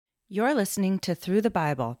You're listening to Through the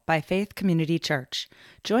Bible by Faith Community Church.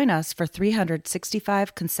 Join us for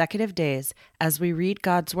 365 consecutive days as we read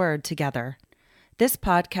God's Word together. This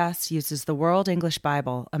podcast uses the World English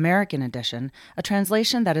Bible, American Edition, a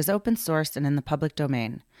translation that is open source and in the public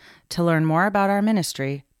domain. To learn more about our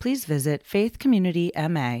ministry, please visit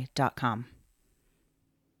faithcommunityma.com.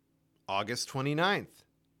 August 29th.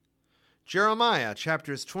 Jeremiah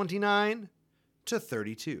chapters 29 to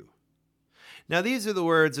 32. Now these are the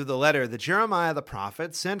words of the letter that Jeremiah the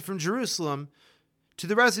prophet sent from Jerusalem to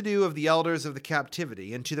the residue of the elders of the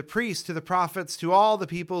captivity, and to the priests, to the prophets, to all the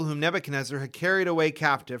people whom Nebuchadnezzar had carried away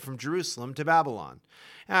captive from Jerusalem to Babylon.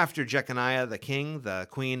 After Jeconiah the king, the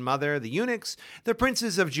queen mother, the eunuchs, the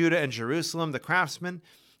princes of Judah and Jerusalem, the craftsmen,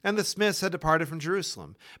 and the smiths had departed from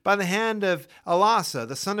Jerusalem, by the hand of Elasah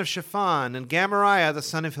the son of Shaphan, and Gamariah the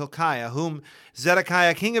son of Hilkiah, whom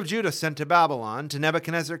Zedekiah king of Judah sent to Babylon, to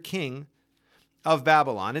Nebuchadnezzar king of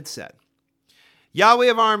Babylon, it said, Yahweh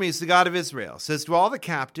of armies, the God of Israel, says to all the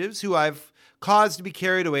captives who I've caused to be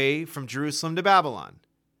carried away from Jerusalem to Babylon,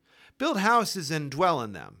 build houses and dwell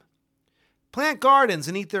in them. Plant gardens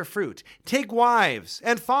and eat their fruit. Take wives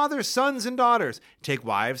and father sons and daughters. Take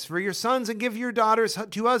wives for your sons and give your daughters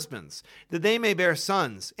to husbands, that they may bear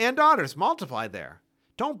sons and daughters. Multiply there.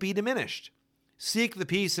 Don't be diminished. Seek the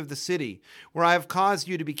peace of the city where I have caused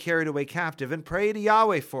you to be carried away captive, and pray to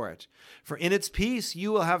Yahweh for it. For in its peace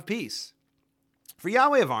you will have peace. For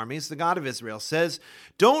Yahweh of armies, the God of Israel, says,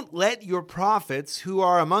 don't let your prophets who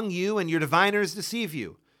are among you and your diviners deceive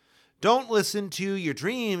you. Don't listen to your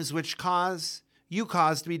dreams which you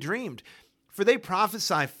cause to be dreamed, for they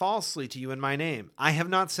prophesy falsely to you in my name. I have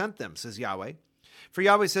not sent them, says Yahweh. For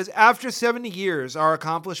Yahweh says, after 70 years are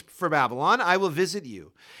accomplished for Babylon, I will visit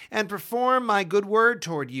you and perform my good word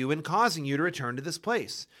toward you in causing you to return to this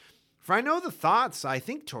place. For I know the thoughts I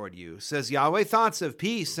think toward you, says Yahweh, thoughts of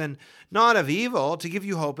peace and not of evil, to give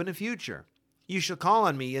you hope in the future. You shall call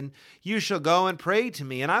on me, and you shall go and pray to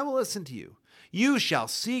me, and I will listen to you. You shall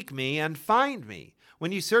seek me and find me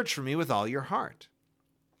when you search for me with all your heart.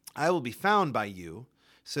 I will be found by you,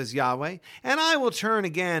 says Yahweh, and I will turn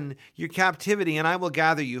again your captivity, and I will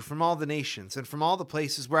gather you from all the nations and from all the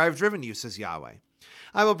places where I have driven you, says Yahweh.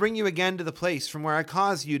 I will bring you again to the place from where I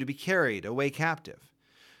caused you to be carried away captive.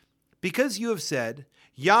 Because you have said,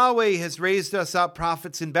 Yahweh has raised us up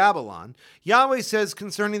prophets in Babylon, Yahweh says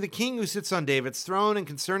concerning the king who sits on David's throne and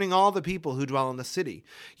concerning all the people who dwell in the city,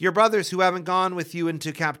 your brothers who haven't gone with you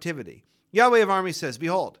into captivity. Yahweh of armies says,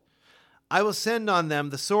 behold, I will send on them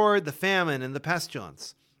the sword, the famine, and the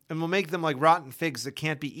pestilence, and will make them like rotten figs that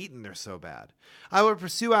can't be eaten, they're so bad. I will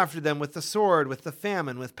pursue after them with the sword, with the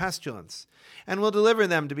famine, with pestilence, and will deliver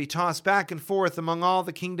them to be tossed back and forth among all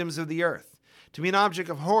the kingdoms of the earth, to be an object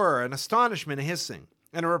of horror and astonishment and hissing,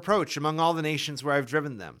 and a reproach among all the nations where I have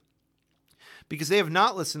driven them. Because they have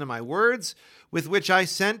not listened to my words, with which I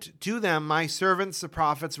sent to them my servants the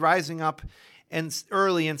prophets, rising up and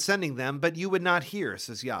early and sending them, but you would not hear,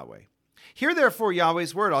 says Yahweh. Hear therefore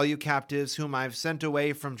Yahweh's word, all you captives whom I have sent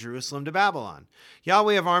away from Jerusalem to Babylon.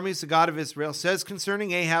 Yahweh of armies, the God of Israel, says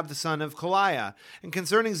concerning Ahab the son of Kolaiah, and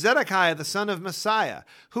concerning Zedekiah the son of Messiah,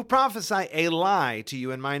 who prophesy a lie to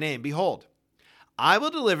you in my name, behold, I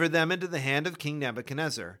will deliver them into the hand of King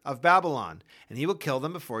Nebuchadnezzar of Babylon, and he will kill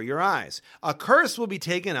them before your eyes. A curse will be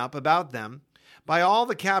taken up about them by all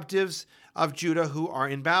the captives of Judah who are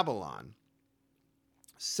in Babylon,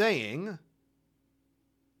 saying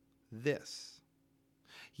this,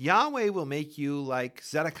 Yahweh will make you like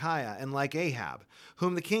Zedekiah and like Ahab,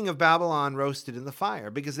 whom the king of Babylon roasted in the fire,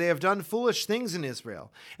 because they have done foolish things in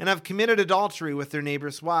Israel, and have committed adultery with their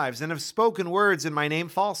neighbors' wives, and have spoken words in my name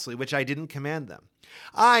falsely, which I didn't command them.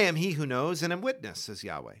 I am he who knows, and am witness, says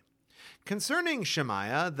Yahweh. Concerning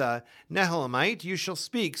Shemaiah the Nehelamite, you shall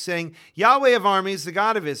speak, saying, Yahweh of armies, the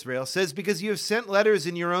God of Israel, says, because you have sent letters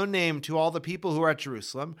in your own name to all the people who are at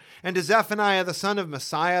Jerusalem, and to Zephaniah the son of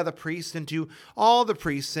Messiah the priest, and to all the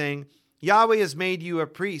priests, saying, Yahweh has made you a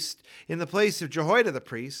priest in the place of Jehoiada the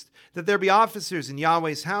priest, that there be officers in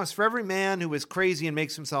Yahweh's house for every man who is crazy and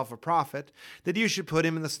makes himself a prophet, that you should put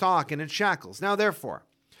him in the stock and in shackles. Now therefore,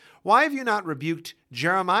 why have you not rebuked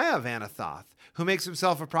Jeremiah of Anathoth, who makes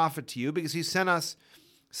himself a prophet to you, because he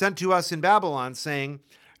sent to us in Babylon, saying,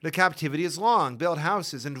 the captivity is long, build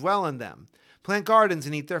houses and dwell in them, plant gardens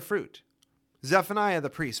and eat their fruit. Zephaniah the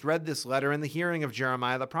priest read this letter in the hearing of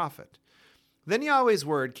Jeremiah the prophet. Then Yahweh's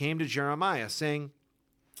word came to Jeremiah, saying,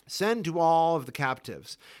 send to all of the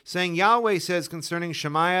captives, saying, Yahweh says concerning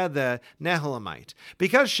Shemaiah the Nehelamite,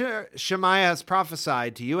 because Shemaiah has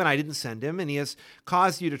prophesied to you, and I didn't send him, and he has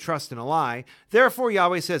caused you to trust in a lie, therefore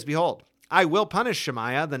Yahweh says, behold, I will punish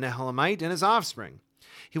Shemaiah the Nehelamite and his offspring.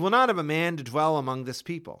 He will not have a man to dwell among this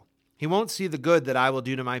people. He won't see the good that I will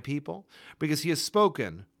do to my people, because he has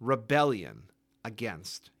spoken rebellion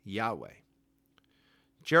against Yahweh.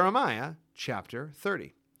 Jeremiah chapter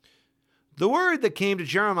 30. The word that came to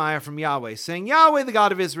Jeremiah from Yahweh, saying, Yahweh, the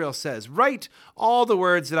God of Israel, says, write all the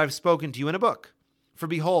words that I've spoken to you in a book. For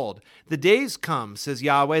behold, the days come, says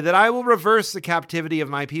Yahweh, that I will reverse the captivity of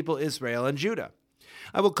my people Israel and Judah.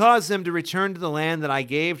 I will cause them to return to the land that I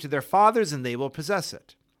gave to their fathers, and they will possess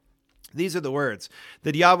it. These are the words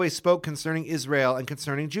that Yahweh spoke concerning Israel and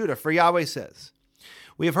concerning Judah. For Yahweh says,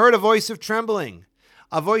 we have heard a voice of trembling,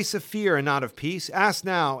 a voice of fear and not of peace. Ask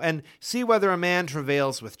now, and see whether a man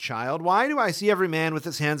travails with child. Why do I see every man with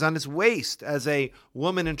his hands on his waist, as a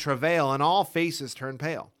woman in travail, and all faces turn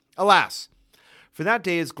pale? Alas, for that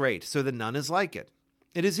day is great, so that none is like it.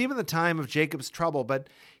 It is even the time of Jacob's trouble, but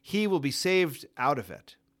he will be saved out of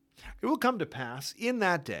it. It will come to pass in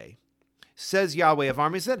that day, says Yahweh of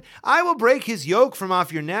armies, that I will break his yoke from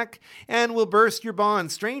off your neck, and will burst your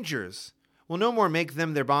bonds. Strangers will no more make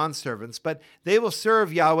them their bondservants, but they will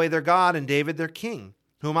serve Yahweh their God and David their king,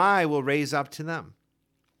 whom I will raise up to them.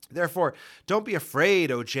 Therefore, don't be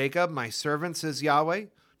afraid, O Jacob, my servant, says Yahweh.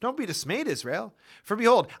 Don't be dismayed, Israel. For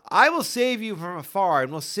behold, I will save you from afar,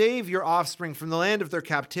 and will save your offspring from the land of their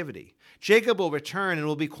captivity. Jacob will return and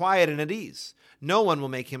will be quiet and at ease. No one will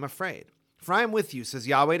make him afraid. For I am with you, says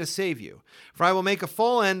Yahweh, to save you. For I will make a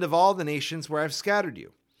full end of all the nations where I have scattered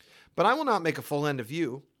you. But I will not make a full end of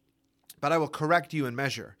you, but I will correct you in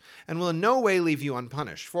measure, and will in no way leave you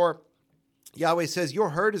unpunished. For Yahweh says,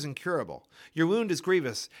 your hurt is incurable. Your wound is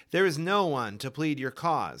grievous. There is no one to plead your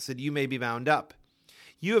cause, that you may be bound up.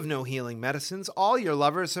 You have no healing medicines. All your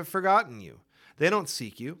lovers have forgotten you. They don't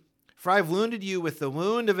seek you. For I have wounded you with the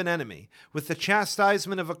wound of an enemy, with the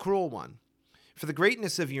chastisement of a cruel one. For the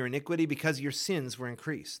greatness of your iniquity, because your sins were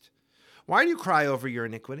increased. Why do you cry over your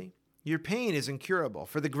iniquity? Your pain is incurable,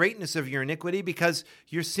 for the greatness of your iniquity, because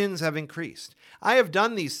your sins have increased. I have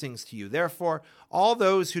done these things to you. Therefore, all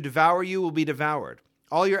those who devour you will be devoured.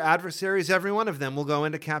 All your adversaries, every one of them, will go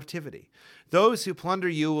into captivity. Those who plunder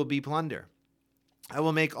you will be plunder. I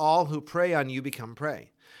will make all who prey on you become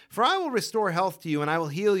prey. For I will restore health to you, and I will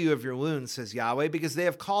heal you of your wounds, says Yahweh, because they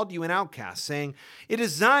have called you an outcast, saying, it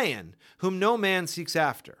is Zion, whom no man seeks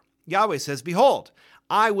after. Yahweh says, behold,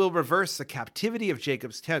 I will reverse the captivity of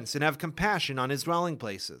Jacob's tents, and have compassion on his dwelling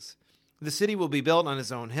places. The city will be built on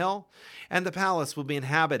his own hill, and the palace will be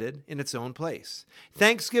inhabited in its own place.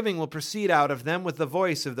 Thanksgiving will proceed out of them with the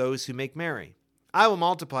voice of those who make merry. I will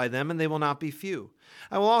multiply them, and they will not be few.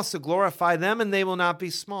 I will also glorify them, and they will not be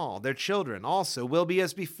small. Their children also will be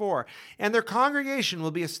as before, and their congregation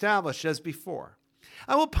will be established as before.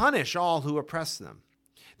 I will punish all who oppress them.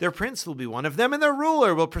 Their prince will be one of them, and their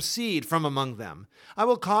ruler will proceed from among them. I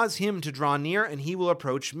will cause him to draw near, and he will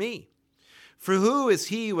approach me. For who is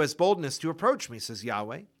he who has boldness to approach me, says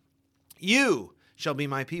Yahweh? You shall be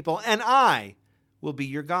my people, and I will be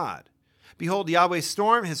your God. Behold, Yahweh's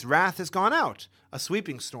storm, his wrath has gone out, a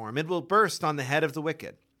sweeping storm. It will burst on the head of the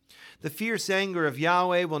wicked. The fierce anger of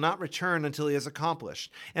Yahweh will not return until he has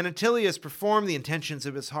accomplished, and until he has performed the intentions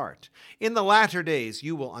of his heart. In the latter days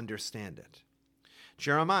you will understand it.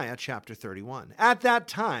 Jeremiah chapter 31. At that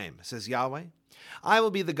time, says Yahweh, I will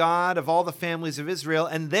be the God of all the families of Israel,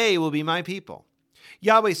 and they will be my people.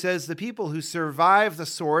 Yahweh says, the people who survived the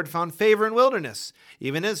sword found favor in wilderness,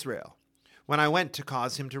 even Israel, when I went to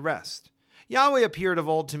cause him to rest. Yahweh appeared of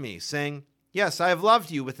old to me, saying, yes, I have loved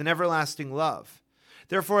you with an everlasting love.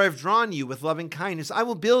 Therefore I have drawn you with loving kindness. I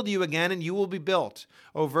will build you again, and you will be built,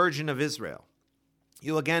 O Virgin of Israel.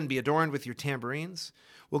 You will again be adorned with your tambourines,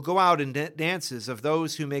 will go out in dances of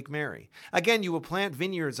those who make merry. Again you will plant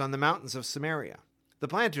vineyards on the mountains of Samaria. The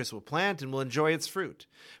planters will plant and will enjoy its fruit.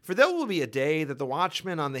 For there will be a day that the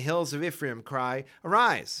watchmen on the hills of Ephraim cry,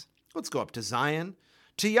 arise, let's go up to Zion,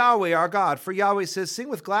 to Yahweh our God. For Yahweh says, sing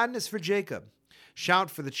with gladness for Jacob. Shout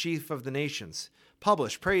for the chief of the nations.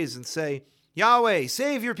 Publish praise and say, Yahweh,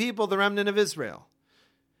 save your people, the remnant of Israel.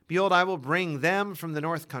 Behold, I will bring them from the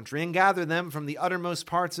north country and gather them from the uttermost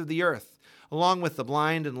parts of the earth, along with the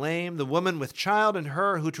blind and lame, the woman with child and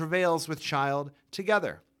her who travails with child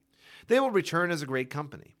together. They will return as a great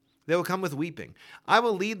company. They will come with weeping. I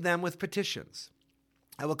will lead them with petitions.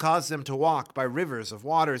 I will cause them to walk by rivers of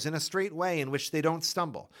waters in a straight way in which they don't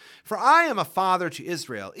stumble. For I am a father to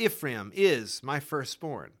Israel. Ephraim is my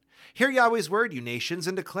firstborn. Hear Yahweh's word, you nations,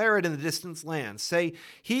 and declare it in the distant lands. Say,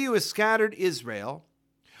 he who has scattered Israel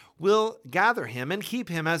will gather him and keep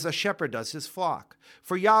him as a shepherd does his flock.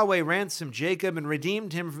 For Yahweh ransomed Jacob and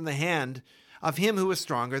redeemed him from the hand of him who is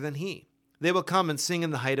stronger than he. They will come and sing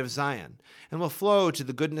in the height of Zion, and will flow to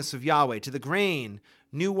the goodness of Yahweh, to the grain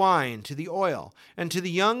new wine to the oil, and to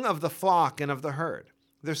the young of the flock and of the herd.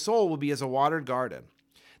 Their soul will be as a watered garden.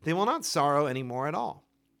 They will not sorrow any more at all.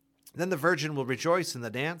 Then the virgin will rejoice in the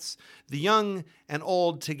dance, the young and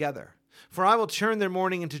old together. For I will turn their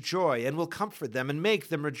mourning into joy, and will comfort them, and make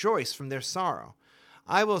them rejoice from their sorrow.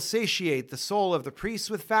 I will satiate the soul of the priests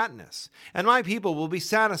with fatness, and my people will be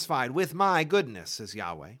satisfied with my goodness, says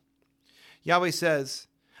Yahweh. Yahweh says,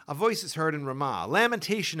 a voice is heard in Ramah,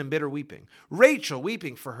 lamentation and bitter weeping. Rachel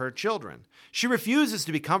weeping for her children. She refuses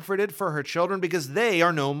to be comforted for her children because they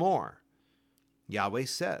are no more. Yahweh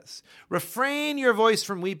says, refrain your voice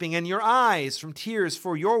from weeping and your eyes from tears,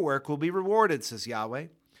 for your work will be rewarded, says Yahweh.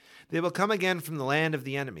 They will come again from the land of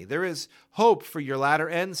the enemy. There is hope for your latter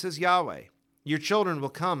end, says Yahweh. Your children will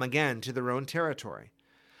come again to their own territory.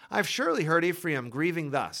 I have surely heard Ephraim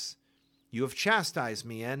grieving thus. You have chastised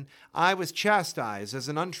me, and I was chastised as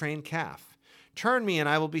an untrained calf. Turn me, and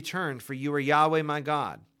I will be turned, for you are Yahweh my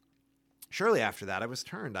God. Surely after that I was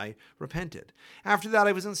turned, I repented. After that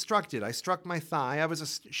I was instructed, I struck my thigh, I was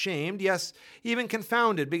ashamed, yes, even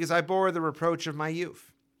confounded, because I bore the reproach of my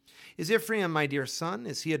youth. Is Ephraim my dear son?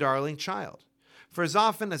 Is he a darling child? For as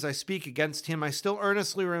often as I speak against him, I still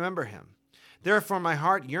earnestly remember him. Therefore my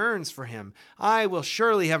heart yearns for him. I will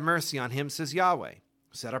surely have mercy on him, says Yahweh.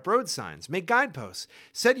 Set up road signs, make guideposts,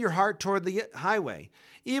 set your heart toward the highway,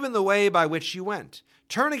 even the way by which you went.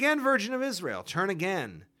 Turn again, Virgin of Israel, turn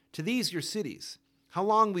again to these your cities. How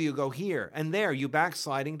long will you go here and there, you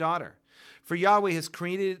backsliding daughter? For Yahweh has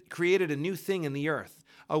created a new thing in the earth.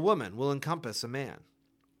 A woman will encompass a man.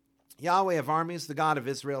 Yahweh of armies, the God of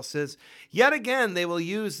Israel, says, yet again they will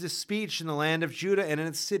use this speech in the land of Judah and in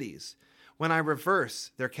its cities, when I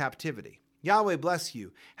reverse their captivity. Yahweh bless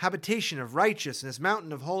you, habitation of righteousness,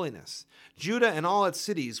 mountain of holiness. Judah and all its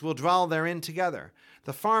cities will dwell therein together,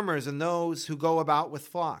 the farmers and those who go about with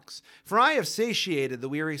flocks. For I have satiated the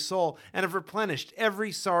weary soul, and have replenished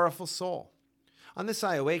every sorrowful soul. On this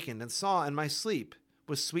I awakened and saw, and my sleep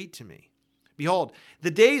was sweet to me. Behold,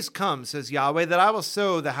 the days come, says Yahweh, that I will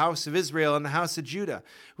sow the house of Israel and the house of Judah,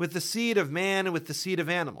 with the seed of man and with the seed of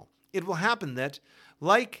animal. It will happen that,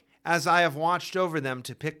 like as I have watched over them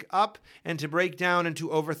to pick up and to break down and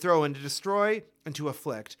to overthrow and to destroy and to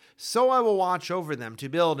afflict, so I will watch over them to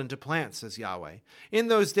build and to plant, says Yahweh. In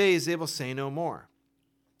those days they will say no more.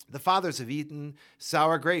 The fathers have eaten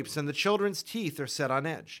sour grapes, and the children's teeth are set on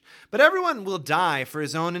edge. But everyone will die for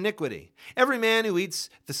his own iniquity. Every man who eats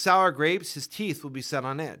the sour grapes, his teeth will be set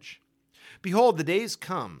on edge. Behold, the days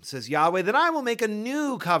come, says Yahweh, that I will make a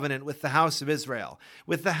new covenant with the house of Israel,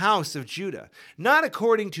 with the house of Judah, not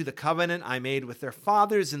according to the covenant I made with their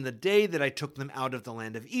fathers in the day that I took them out of the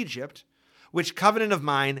land of Egypt, which covenant of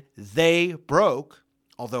mine they broke,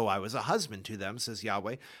 although I was a husband to them, says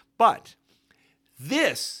Yahweh. But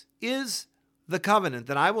this is the covenant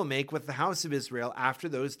that I will make with the house of Israel after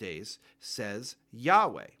those days, says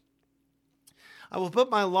Yahweh. I will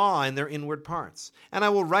put my law in their inward parts, and I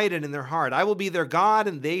will write it in their heart. I will be their God,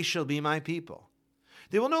 and they shall be my people.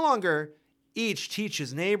 They will no longer each teach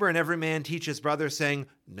his neighbor, and every man teach his brother, saying,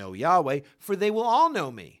 Know Yahweh, for they will all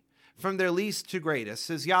know me, from their least to greatest,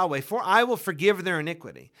 says Yahweh. For I will forgive their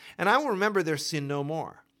iniquity, and I will remember their sin no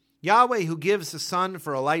more. Yahweh, who gives the sun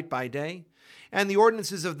for a light by day, and the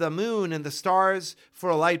ordinances of the moon and the stars for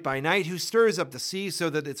a light by night, who stirs up the sea so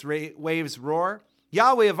that its waves roar.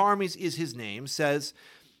 Yahweh of armies is his name, says,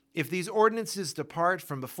 if these ordinances depart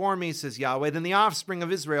from before me, says Yahweh, then the offspring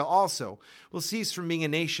of Israel also will cease from being a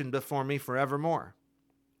nation before me forevermore.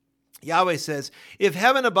 Yahweh says, if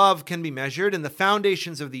heaven above can be measured and the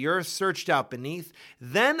foundations of the earth searched out beneath,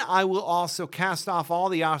 then I will also cast off all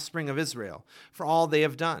the offspring of Israel for all they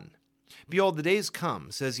have done. Behold, the days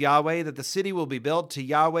come, says Yahweh, that the city will be built to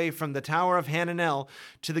Yahweh from the tower of Hananel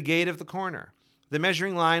to the gate of the corner. The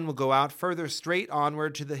measuring line will go out further straight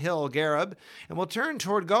onward to the hill Gareb, and will turn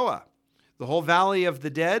toward Goah. The whole valley of the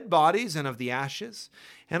dead bodies and of the ashes,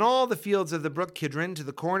 and all the fields of the brook Kidron to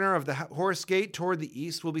the corner of the horse gate toward the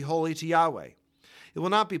east will be holy to Yahweh. It will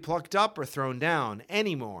not be plucked up or thrown down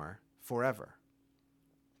any more forever.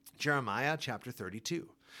 Jeremiah chapter 32.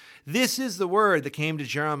 This is the word that came to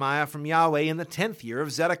Jeremiah from Yahweh in the 10th year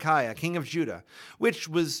of Zedekiah, king of Judah, which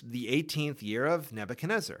was the 18th year of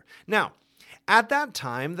Nebuchadnezzar. Now, at that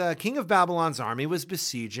time, the king of Babylon's army was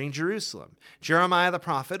besieging Jerusalem. Jeremiah the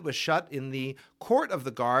prophet was shut in the court of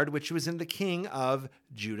the guard, which was in the king of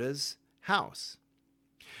Judah's house.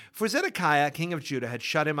 For Zedekiah, king of Judah, had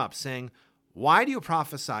shut him up, saying, Why do you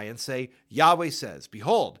prophesy and say, Yahweh says,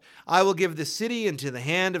 Behold, I will give this city into the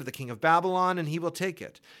hand of the king of Babylon, and he will take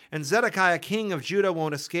it. And Zedekiah, king of Judah,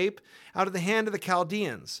 won't escape out of the hand of the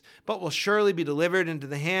Chaldeans, but will surely be delivered into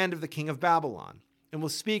the hand of the king of Babylon. and will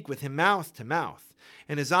speak with him mouth to mouth,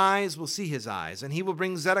 and his eyes will see his eyes, and he will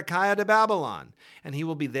bring Zedekiah to Babylon, and he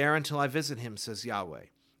will be there until I visit him, says Yahweh.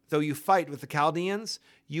 Though you fight with the Chaldeans,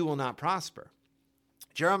 you will not prosper.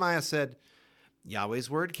 Jeremiah said, Yahweh's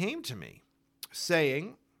word came to me,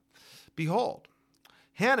 saying, Behold,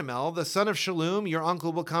 Hanamel, the son of Shallum, your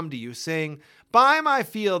uncle, will come to you, saying, Buy my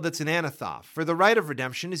field that's in Anathoth, for the right of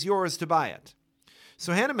redemption is yours to buy it.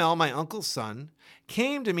 So Hanamel, my uncle's son,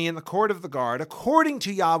 came to me in the court of the guard, according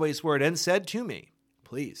to Yahweh's word, and said to me,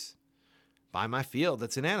 Please, buy my field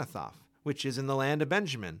that's in Anathoth, which is in the land of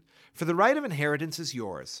Benjamin, for the right of inheritance is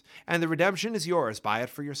yours, and the redemption is yours. Buy it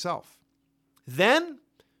for yourself. Then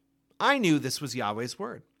I knew this was Yahweh's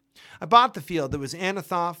word. I bought the field that was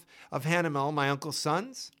Anathoth of Hanamel, my uncle's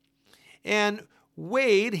sons, and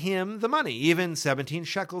weighed him the money, even 17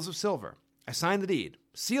 shekels of silver. I signed the deed,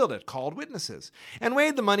 sealed it, called witnesses, and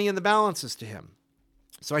weighed the money and the balances to him.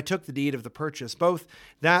 So I took the deed of the purchase, both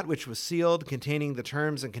that which was sealed, containing the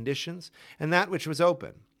terms and conditions, and that which was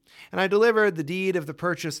open. And I delivered the deed of the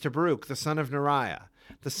purchase to Baruch, the son of Neriah,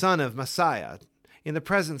 the son of Messiah, in the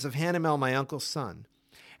presence of Hanamel, my uncle's son,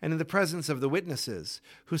 and in the presence of the witnesses,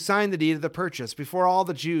 who signed the deed of the purchase before all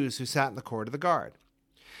the Jews who sat in the court of the guard.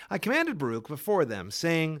 I commanded Baruch before them,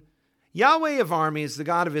 saying, Yahweh of armies, the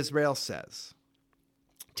God of Israel, says,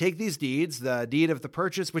 Take these deeds, the deed of the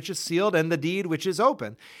purchase which is sealed and the deed which is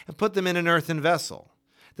open, and put them in an earthen vessel,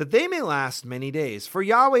 that they may last many days. For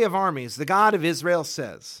Yahweh of armies, the God of Israel,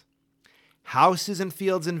 says, Houses and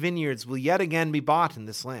fields and vineyards will yet again be bought in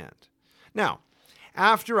this land. Now,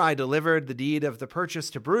 after I delivered the deed of the purchase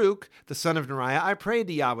to Baruch, the son of Neriah, I prayed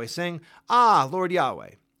to Yahweh, saying, Lord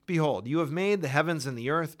Yahweh, behold, you have made the heavens and the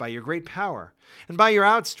earth by your great power, and by your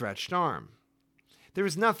outstretched arm. There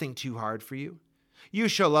is nothing too hard for you. You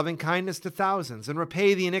show loving kindness to thousands, and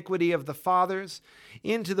repay the iniquity of the fathers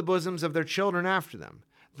into the bosoms of their children after them.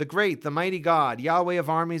 The great, the mighty God, Yahweh of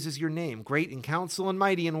armies is your name, great in counsel and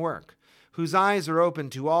mighty in work, whose eyes are open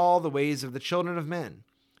to all the ways of the children of men,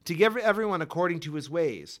 to give everyone according to his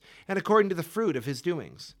ways, and according to the fruit of his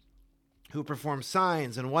doings, who perform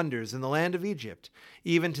signs and wonders in the land of Egypt,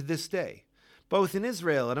 even to this day, both in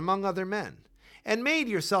Israel and among other men, and made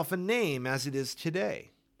yourself a name as it is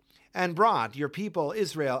today, and brought your people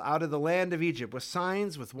Israel out of the land of Egypt with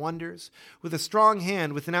signs, with wonders, with a strong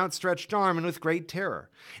hand, with an outstretched arm, and with great terror,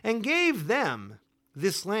 and gave them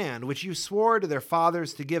this land which you swore to their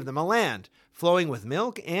fathers to give them, a land flowing with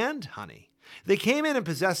milk and honey. They came in and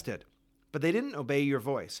possessed it, but they didn't obey your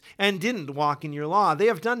voice and didn't walk in your law. They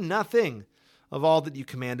have done nothing of all that you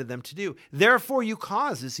commanded them to do. Therefore you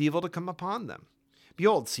cause this evil to come upon them.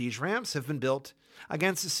 Behold, siege ramps have been built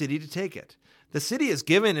against the city to take it. The city is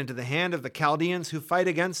given into the hand of the Chaldeans who fight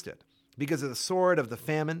against it, because of the sword, of the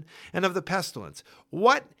famine, and of the pestilence.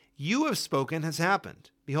 What you have spoken has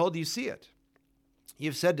happened. Behold, you see it. You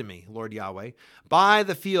have said to me, Lord Yahweh, buy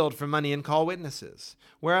the field for money and call witnesses,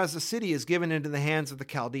 whereas the city is given into the hands of the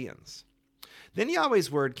Chaldeans. Then Yahweh's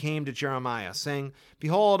word came to Jeremiah, saying,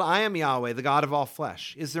 Behold, I am Yahweh, the God of all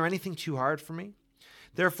flesh. Is there anything too hard for me?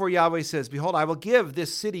 Therefore Yahweh says, Behold, I will give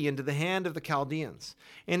this city into the hand of the Chaldeans,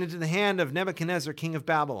 and into the hand of Nebuchadnezzar, king of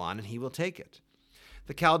Babylon, and he will take it.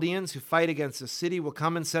 The Chaldeans who fight against the city will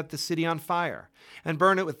come and set the city on fire, and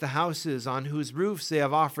burn it with the houses on whose roofs they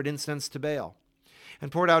have offered incense to Baal,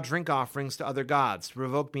 and poured out drink offerings to other gods to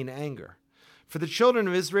provoke me to anger. For the children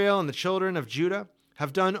of Israel and the children of Judah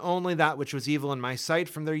have done only that which was evil in my sight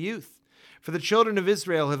from their youth. For the children of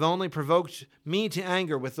Israel have only provoked me to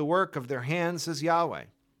anger with the work of their hands, says Yahweh.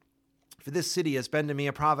 For this city has been to me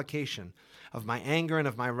a provocation of my anger and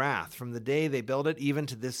of my wrath from the day they built it even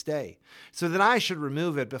to this day, so that I should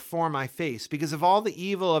remove it before my face, because of all the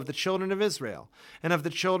evil of the children of Israel and of the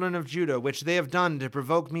children of Judah, which they have done to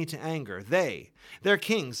provoke me to anger. They, their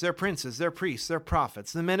kings, their princes, their priests, their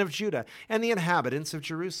prophets, the men of Judah, and the inhabitants of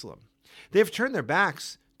Jerusalem. They have turned their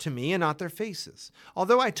backs to me and not their faces.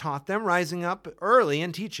 Although I taught them, rising up early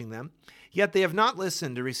and teaching them, yet they have not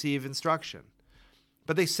listened to receive instruction.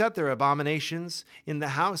 But they set their abominations in the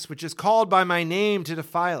house which is called by my name to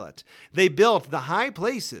defile it. They built the high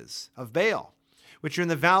places of Baal, which are in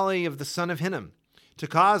the valley of the son of Hinnom, to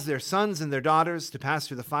cause their sons and their daughters to pass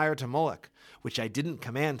through the fire to Moloch, which I didn't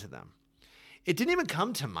command to them. It didn't even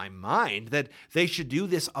come to my mind that they should do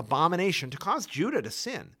this abomination to cause Judah to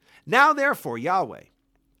sin. Now therefore, Yahweh,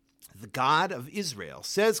 the God of Israel,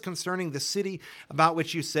 says concerning the city about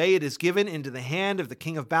which you say it is given into the hand of the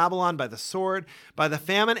king of Babylon by the sword, by the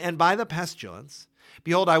famine, and by the pestilence,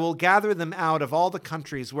 Behold, I will gather them out of all the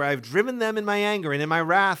countries where I have driven them in my anger and in my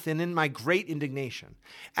wrath and in my great indignation,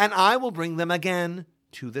 and I will bring them again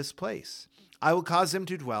to this place. I will cause them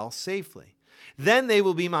to dwell safely. Then they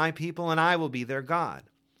will be my people, and I will be their God.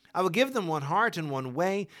 I will give them one heart and one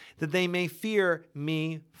way, that they may fear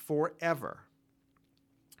me forever,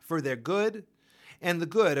 for their good and the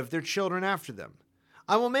good of their children after them.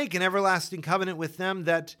 I will make an everlasting covenant with them,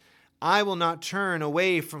 that I will not turn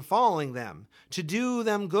away from following them. To do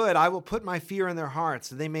them good, I will put my fear in their hearts,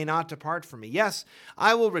 that they may not depart from me. Yes,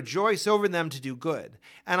 I will rejoice over them to do good,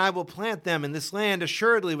 and I will plant them in this land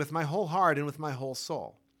assuredly with my whole heart and with my whole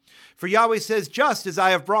soul. For Yahweh says, just as I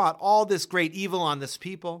have brought all this great evil on this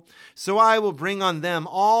people, so I will bring on them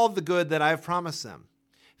all the good that I have promised them.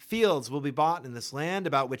 Fields will be bought in this land,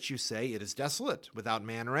 about which you say, it is desolate, without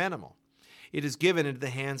man or animal. It is given into the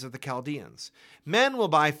hands of the Chaldeans. Men will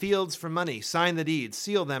buy fields for money, sign the deeds,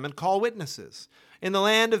 seal them, and call witnesses. In the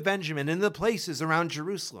land of Benjamin, in the places around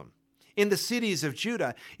Jerusalem, in the cities of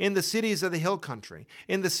Judah, in the cities of the hill country,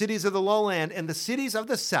 in the cities of the lowland, and the cities of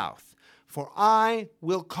the south. For I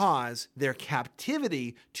will cause their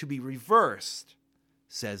captivity to be reversed,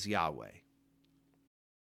 says Yahweh.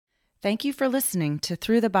 Thank you for listening to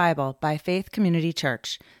Through the Bible by Faith Community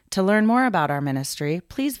Church. To learn more about our ministry,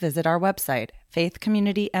 please visit our website,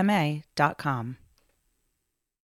 faithcommunityma.com.